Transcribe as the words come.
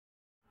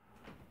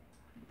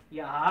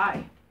Yeah,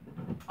 hi.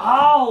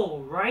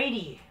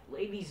 Alrighty,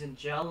 ladies and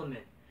gentlemen,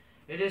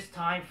 it is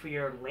time for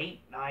your late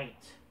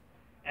night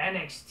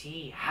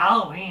NXT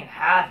Halloween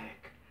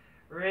Havoc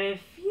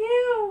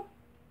review.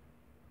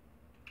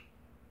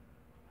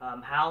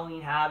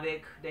 Halloween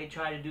Havoc, they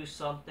try to do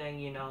something,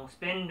 you know,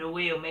 spin the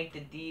wheel, make the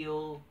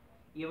deal,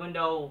 even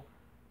though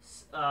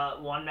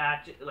one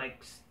match,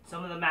 like,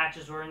 some of the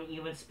matches weren't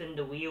even spin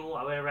the wheel.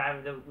 I would have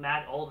rather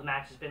all the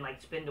matches been like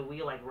spin the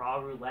wheel, like Raw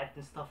Roulette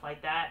and stuff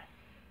like that.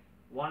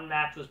 One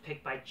match was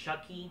picked by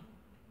Chucky,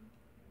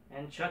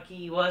 and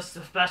Chucky was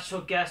the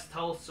special guest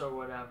host or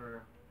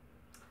whatever.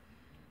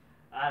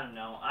 I don't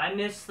know. I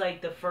missed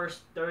like the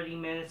first 30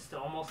 minutes to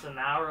almost an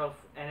hour of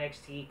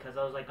NXT because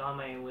I was like on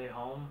my way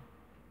home,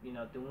 you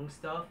know, doing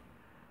stuff.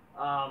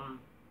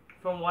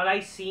 From what I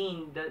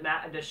seen,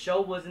 the show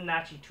wasn't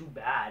actually too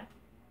bad.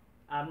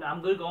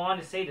 I'm gonna go on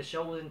to say the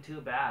show wasn't too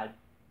bad,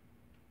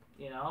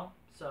 you know.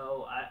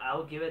 So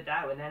I'll give it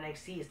that. With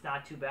NXT, it's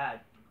not too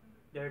bad.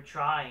 They're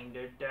trying.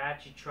 They're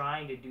actually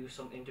trying to do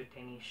some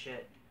entertaining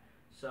shit.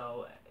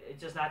 So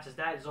it's just not just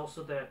that. It's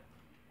also they're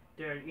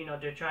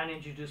trying to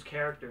introduce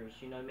characters.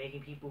 You know,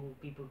 making people who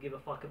people give a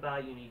fuck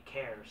about. You need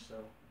care. So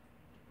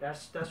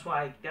that's what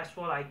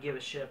I give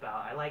a shit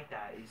about. I like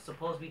that. It's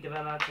supposed to be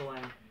developmental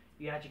and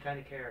you actually kind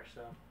of care.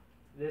 So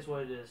it is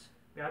what it is.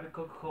 Grab your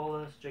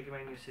Coca-Cola, drink your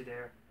menu, sit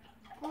there.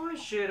 Oh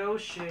shit,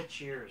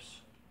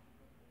 cheers.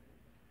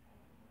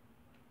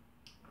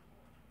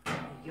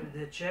 Give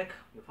it a check.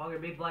 You fucking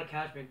big black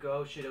cashmere, go,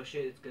 oh shit,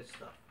 it's good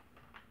stuff.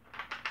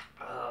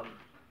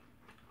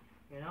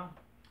 You know?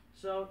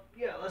 So,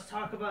 yeah, let's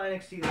talk about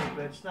NXT a little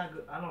bit. It's not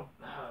good. I don't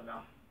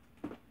know.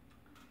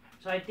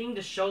 So I think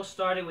the show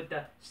started with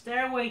the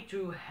Stairway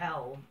to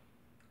Hell.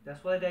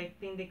 That's what I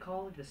think they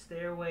call it, the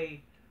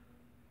Stairway.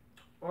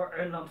 Or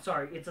no, I'm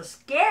sorry, it's a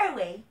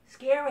Scareway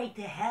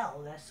to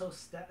Hell. That's so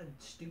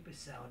stupid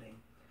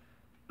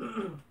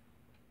sounding.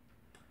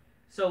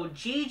 So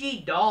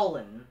Gigi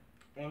Dolan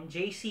and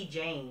JC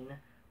Jane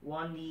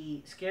won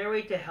the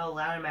Scareway to Hell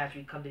ladder match to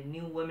become the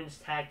new women's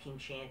tag team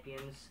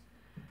champions.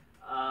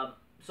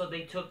 So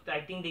they took,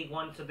 I think they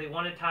won. So they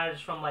won the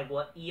titles from like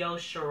what Io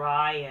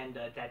Shirai and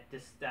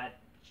that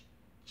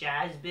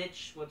Jazz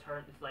bitch. What's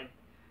her like?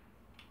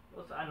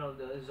 I don't know,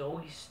 the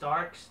Zoe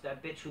Starks,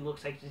 that bitch who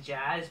looks like the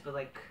Jazz, but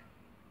like,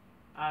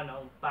 I don't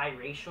know,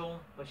 biracial,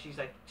 but she's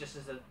like just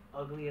as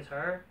ugly as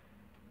her.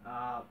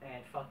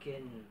 And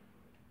fucking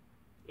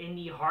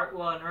Indy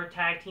Hartwell and her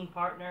tag team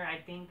partner,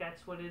 I think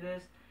that's what it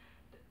is.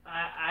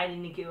 I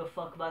didn't give a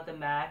fuck about the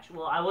match.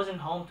 Well, I wasn't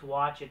home to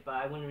watch it, but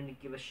I wouldn't really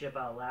give a shit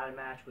about a ladder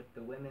match with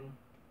the women.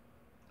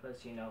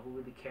 Because, you know, who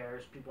really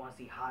cares? People want to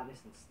see hotness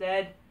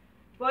instead.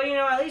 Well, you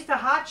know, at least the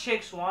hot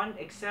chicks won.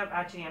 Except,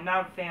 actually, I'm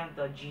not a fan of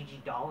the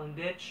Gigi Dolan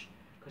bitch.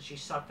 Because she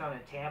sucked on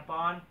a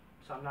tampon.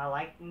 So I'm not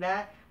liking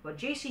that. But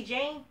JC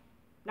Jane,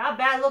 not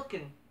bad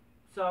looking.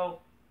 So,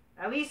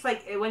 at least,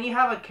 like, when you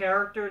have a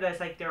character that's,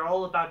 like, they're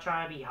all about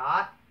trying to be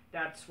hot,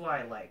 that's what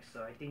I like.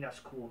 So I think that's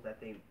cool that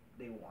they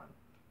won.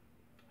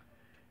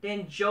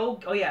 Then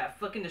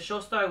fucking the show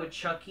started with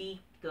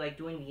Chucky, like,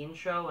 doing the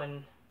intro,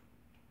 and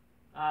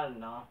I don't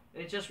know.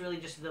 It's just really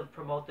just to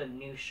promote the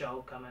new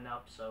show coming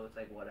up, so it's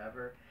like,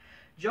 whatever.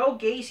 Joe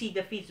Gacy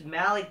defeats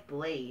Malik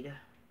Blade.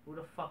 Who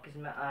the fuck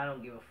is I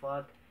don't give a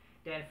fuck.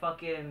 Then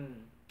fucking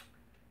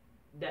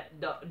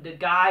the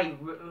guy,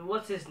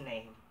 what's his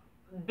name?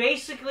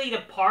 Basically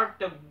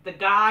the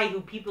guy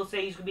who people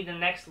say he's gonna be the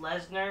next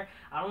Lesnar.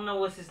 I don't know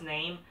what's his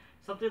name.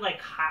 Something like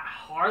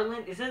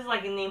Harlan. Is his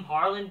like a name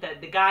Harlan?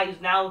 That the guy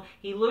who's now,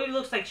 he literally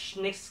looks like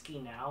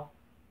Schnitzky now.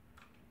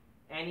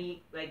 And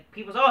he, like,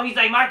 people say, oh, he's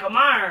like Michael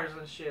Myers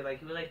and shit. Like,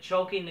 he was, like,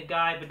 choking the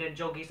guy, but then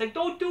joking. He's like,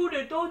 don't do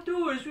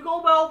this. We go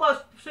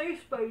about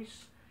safe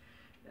space.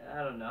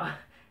 I don't know.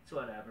 It's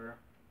whatever.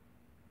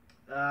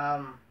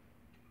 I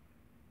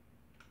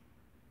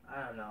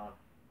don't know.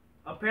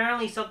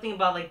 Apparently, something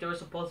about, like, there was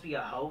supposed to be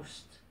a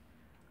host.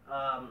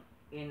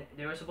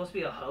 There was supposed to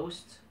be a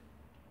host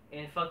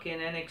in fucking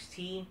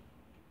NXT.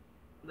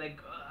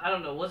 Like, I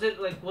don't know, was it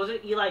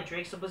Eli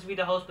Drake supposed to be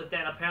the host, but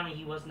then apparently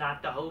he was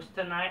not the host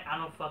tonight? I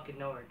don't fucking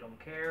know or don't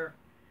care.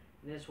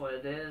 It is what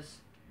it is.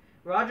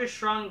 Roger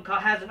Strong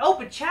has an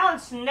open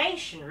challenge to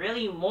Nation.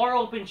 Really? More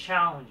open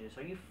challenges.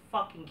 Are you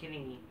fucking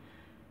kidding me?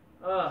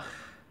 Ugh.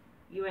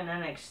 Even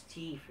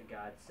NXT, for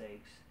God's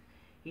sakes.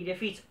 He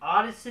defeats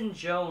Addison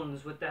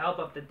Jones with the help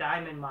of the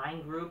Diamond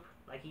Mine Group.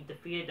 Like, he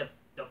defeated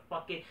the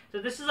fucking...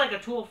 So this is like a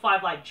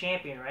 205 Live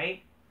champion,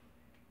 right?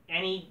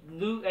 And he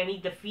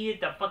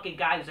defeated the fucking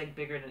guy who's like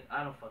bigger than,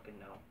 I don't fucking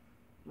know.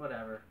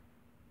 Whatever.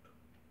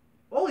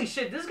 Holy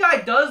shit, this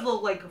guy does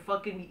look like a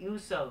fucking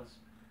Usos.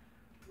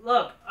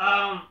 Look,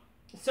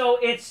 so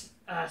it's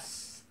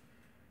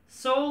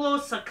Solo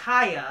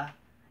Sakaya.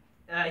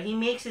 He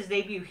makes his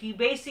debut.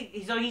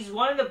 He's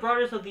one of the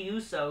brothers of the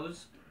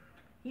Usos.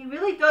 He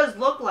really does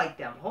look like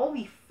them.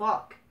 Holy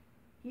fuck.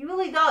 He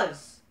really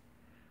does.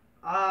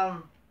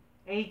 And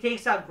he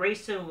takes out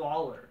Grayson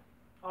Waller.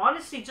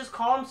 Honestly, just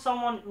call him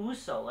someone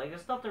Uso. Like,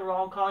 there's nothing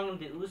wrong calling him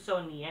the Uso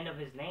in the end of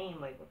his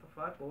name. Like, what the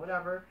fuck? But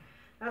whatever.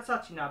 That's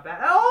actually not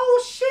bad.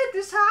 Oh shit,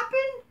 this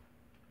happened?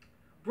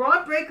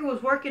 Braun Breaker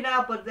was working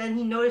out, but then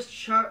he noticed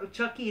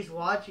Chucky is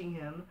watching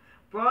him.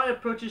 Braun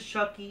approaches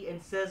Chucky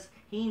and says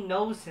he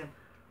knows him.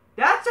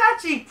 That's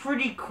actually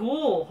pretty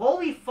cool.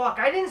 Holy fuck,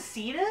 I didn't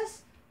see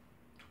this?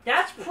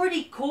 That's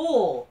pretty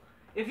cool.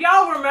 If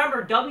y'all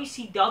remember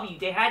WCW,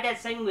 they had that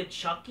segment with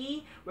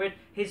Chucky, where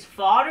his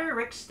father,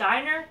 Rick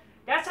Steiner,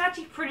 that's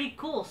actually pretty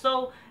cool.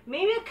 So,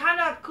 maybe it kind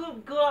of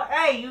could go,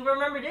 hey, you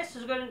remember this?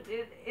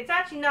 It's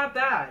actually not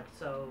bad.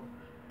 So,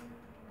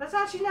 that's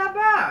actually not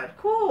bad.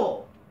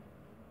 Cool.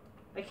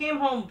 I came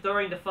home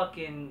during the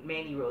fucking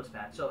Mandy Rose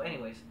match. So,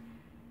 anyways,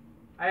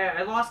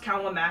 I lost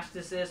count what match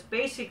this is.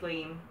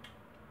 Basically,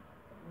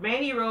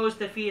 Mandy Rose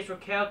defeated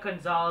Raquel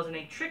Gonzalez in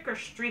a trick or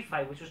street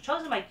fight, which was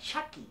chosen by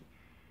Chucky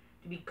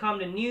to become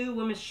the new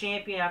women's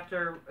champion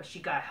after she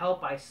got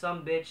helped by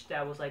some bitch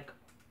that was like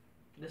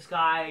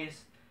disguised.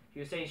 She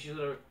was saying she was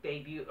gonna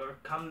debut or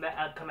come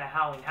at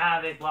Halloween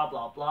Havoc, blah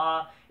blah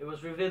blah. It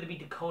was revealed to be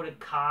Dakota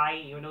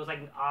Kai, even though it was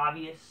like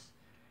obvious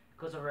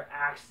because of her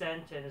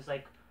accent, and it's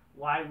like,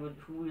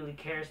 who really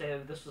cares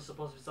that this was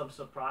supposed to be some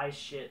surprise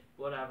shit,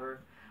 whatever.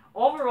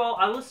 Overall,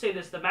 I will say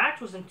this: the match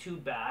wasn't too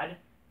bad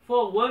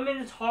for a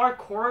women's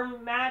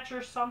hardcore match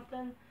or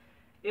something.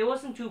 It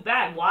wasn't too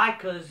bad. Why?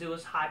 Because it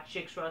was hot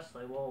chicks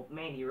wrestling. Well,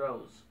 Mandy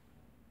Rose.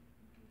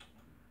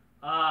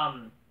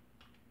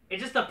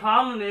 It's just the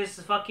problem is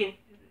fucking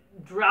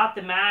throughout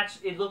the match,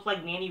 it looked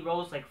like Mandy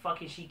Rose like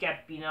fucking she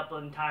kept beating up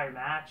an entire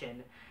match,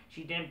 and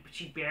she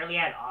barely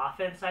had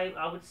offense.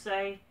 I would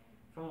say,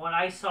 from what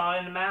I saw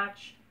in the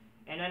match,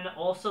 and then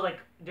also like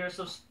there's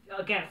some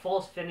again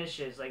false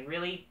finishes, like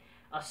really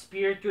a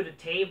spear through the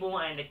table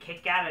and a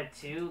kick out of it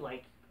too.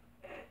 Like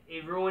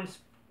it ruins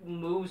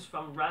moves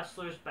from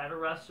wrestlers, better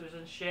wrestlers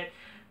and shit.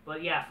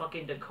 But yeah,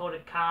 fucking Dakota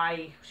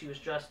Kai, she was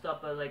dressed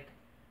up as like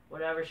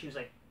whatever, she was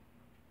like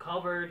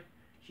covered.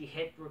 She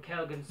hit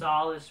Raquel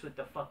Gonzalez with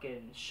the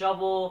fucking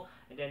shovel,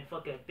 and then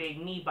fucking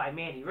big knee by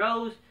Mandy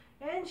Rose,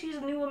 and she's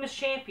a new women's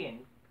champion.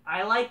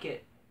 I like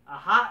it. A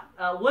hot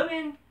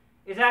woman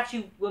is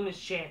actually women's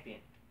champion.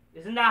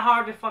 Isn't that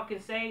hard to fucking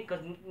say?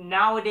 Because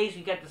nowadays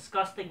we get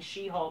disgusting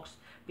She-Hulks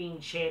being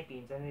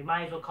champions, and they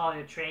might as well call it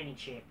a training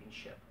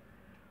championship.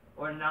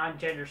 Or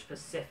non-gender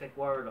specific,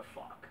 whatever the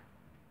fuck.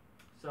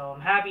 So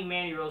I'm happy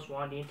Mandy Rose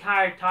won. The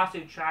entire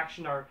Toxic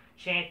Attraction are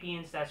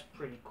champions. That's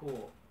pretty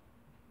cool.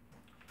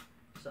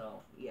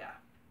 So, yeah.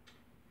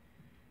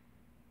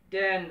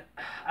 Then,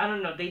 I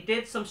don't know, they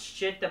did some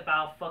shit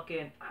about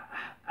fucking,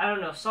 I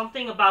don't know,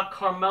 something about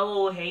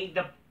Carmelo Hayes,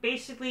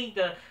 basically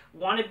the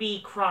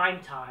wannabe Crime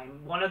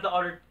Time, one of the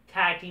other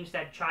tag teams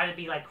that try to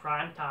be like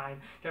Crime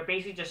Time. They're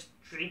basically just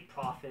street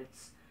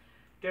profits.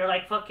 They're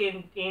like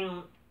fucking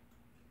in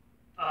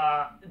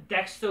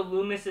Dexter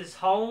Loomis's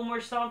home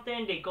or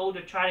something. They go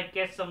to try to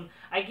get some,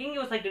 I think it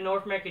was like the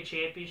North American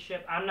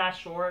Championship, I'm not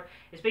sure.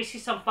 It's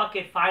basically some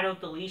fucking final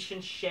deletion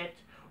shit,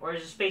 or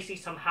is it basically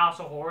some House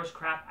of Horrors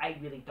crap? I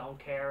really don't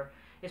care.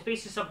 It's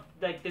basically some,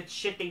 like, the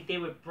shit they did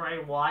with Bray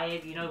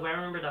Wyatt. You know, I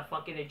remember the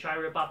fucking, they try to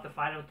rip off the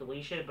final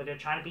deletion, but they're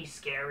trying to be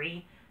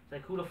scary. It's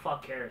like, who the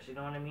fuck cares? You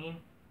know what I mean?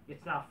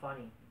 It's not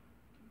funny.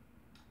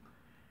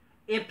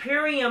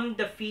 Imperium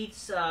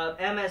defeats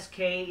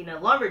MSK in a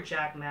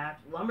Lumberjack match.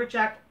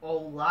 Lumberjack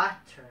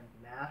Olaturn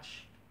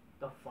match.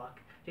 The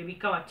fuck? They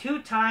become a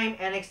two-time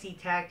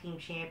NXT Tag Team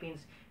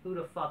Champions. Who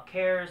the fuck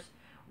cares?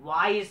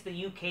 Why is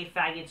the UK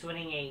faggots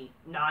winning a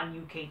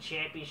non-UK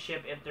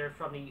championship if they're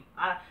from the...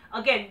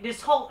 again,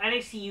 this whole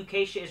NXT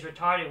UK shit is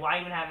retarded. Why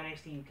even have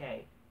NXT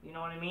UK? You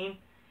know what I mean?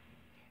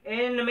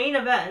 In the main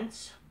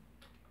event,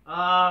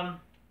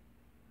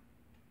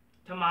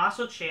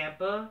 Tommaso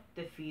Ciampa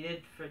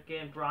defeated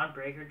freaking Bron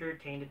Breakker to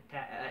retain the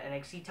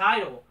NXT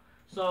title.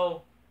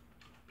 So,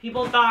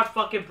 people thought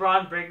fucking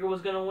Bron Breakker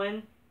was gonna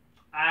win.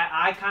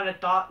 I kind of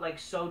thought like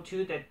so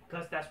too, that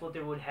because that's what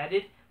they would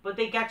headed. But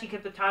they actually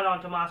kept the title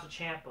on Tommaso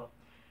Ciampa,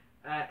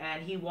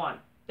 and he won.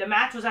 The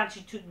match was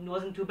actually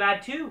wasn't too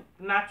bad too.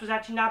 The match was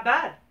actually not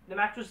bad. The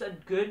match was a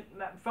good.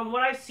 From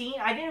what I've seen,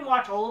 I didn't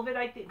watch all of it.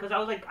 I think because I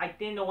was like I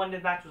didn't know when the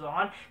match was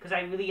on because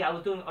I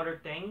was doing other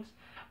things.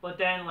 But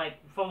then like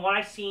from what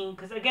I've seen,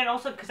 because again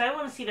also because I don't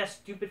want to see that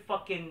stupid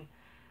fucking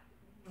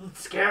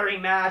scary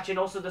match and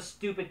also the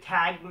stupid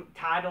tag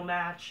title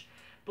match.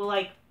 But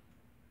like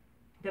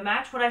the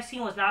match what I've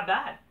seen was not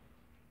bad,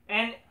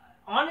 and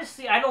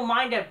honestly, I don't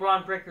mind that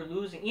Bron Breakker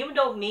losing, even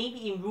though maybe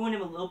it ruined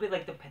him a little bit,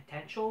 like the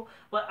potential.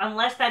 But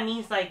unless that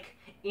means like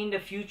in the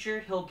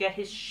future he'll get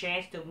his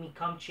chance to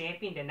become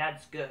champion, then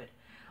that's good.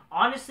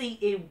 Honestly,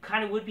 it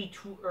kind of would be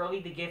too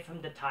early to give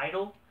him the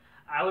title.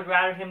 I would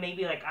rather him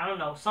maybe like I don't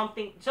know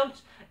something.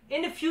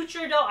 In the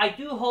future though, I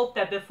do hope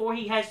that before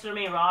he heads to the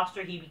main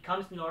roster, he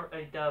becomes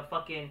the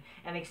fucking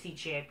NXT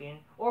champion.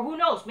 Or who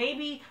knows,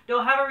 maybe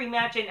they'll have a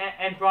rematch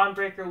and Bron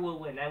Breakker will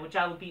win, which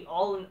I would be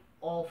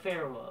all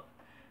fair of.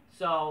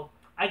 So,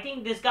 I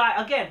think this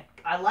guy, again,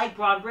 I like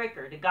Bron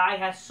Breakker. The guy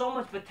has so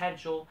much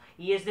potential.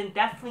 He is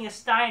definitely a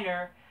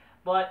Steiner,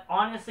 but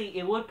honestly,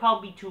 it would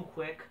probably be too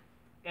quick.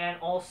 And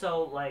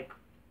also, like,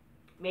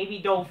 maybe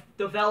they'll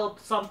develop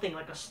something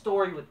like a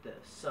story with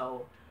this.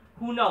 So,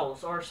 who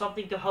knows? Or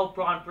something to help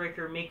Bron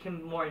Breakker make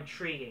him more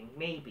intriguing.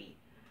 Maybe.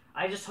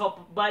 I just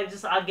hope, but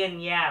just again,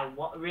 yeah,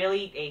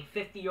 really? A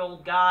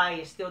 50-year-old guy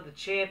is still the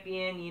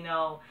champion, you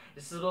know,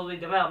 this is a little bit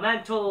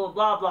developmental,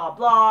 blah, blah,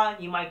 blah.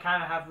 You might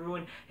kind of have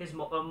ruined his,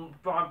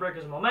 Bron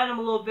Breakker's momentum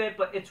a little bit,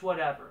 but it's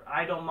whatever.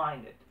 I don't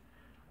mind it.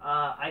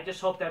 I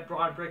just hope that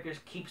Bron Breakker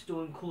keeps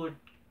doing cool,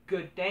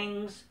 good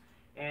things,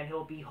 and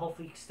he'll be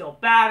hopefully still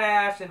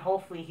badass, and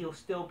hopefully he'll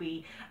still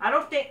be, I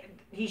don't think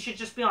he should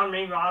just be on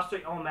main roster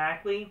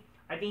automatically.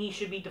 I think he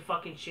should be the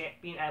fucking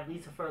champion at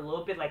least for a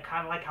little bit, like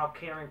kind of like how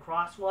Karrion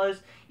Kross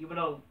was. Even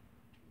though,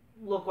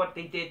 look what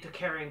they did to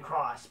Karrion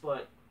Kross.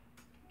 But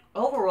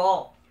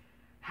overall,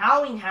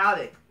 Howling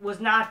Havoc was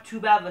not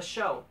too bad of a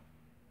show.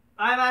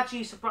 I'm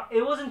actually surprised.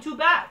 It wasn't too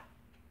bad.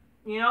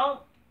 You know?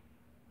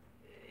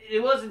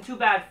 It wasn't too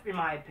bad in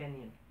my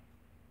opinion.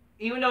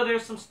 Even though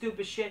there's some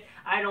stupid shit,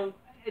 I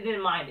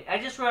didn't mind it. I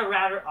just would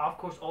rather, of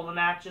course, all the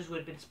matches would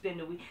have been spin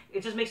the wheel.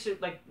 It just makes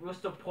it like, what's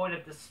the point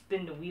of the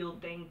spin the wheel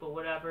thing? But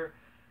whatever.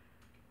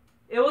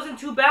 It wasn't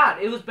too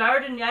bad. It was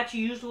better than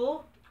actually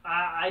usual.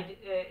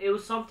 It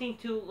was something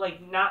to like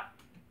not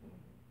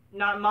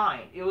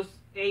mind. It was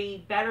a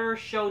better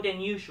show than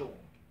usual.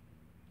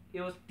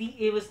 I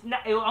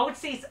would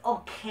say it's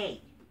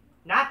okay,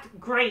 not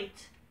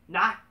great,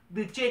 not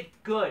legit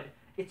good.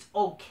 It's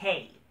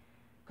okay,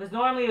 because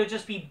normally it would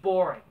just be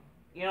boring.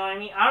 You know what I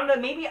mean? I don't know,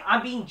 maybe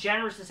I'm being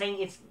generous in saying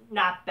it's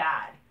not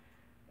bad.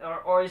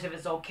 Or as if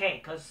it's okay.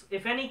 Because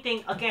if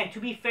anything, again, to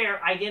be fair,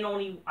 I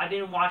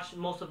didn't watch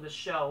most of the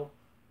show.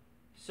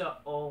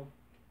 So,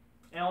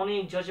 and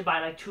only judge it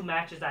by like 2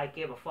 matches that I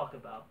gave a fuck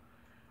about.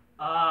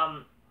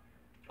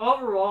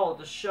 Overall,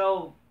 the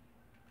show,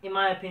 in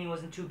my opinion,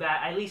 wasn't too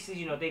bad. At least,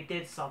 you know, they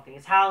did something.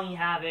 It's Howling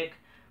Havoc,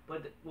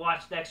 but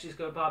watch next week's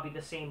gonna probably be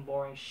the same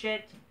boring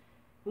shit.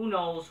 Who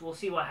knows? We'll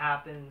see what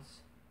happens.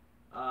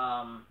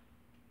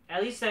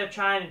 At least they're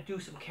trying to do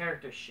some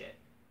character shit.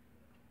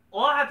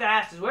 All I have to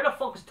ask is, where the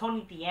fuck was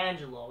Tony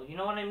D'Angelo? You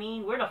know what I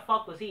mean? Where the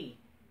fuck was he?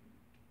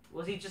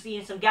 Was he just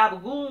eating some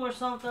gabagool or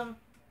something?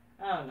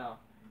 I don't know.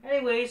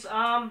 Anyways,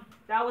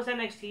 that was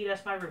NXT.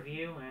 That's my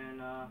review.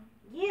 And,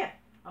 yeah.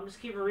 I'm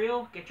just keeping it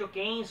real. Get your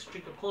gains.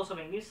 Drink a close-up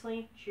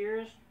immediately.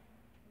 Cheers.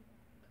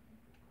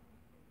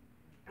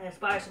 And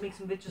aspire to make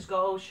some bitches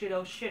go, oh shit,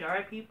 oh shit.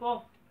 Alright,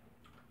 people?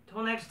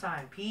 Till next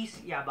time.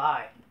 Peace. Yeah,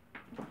 bye.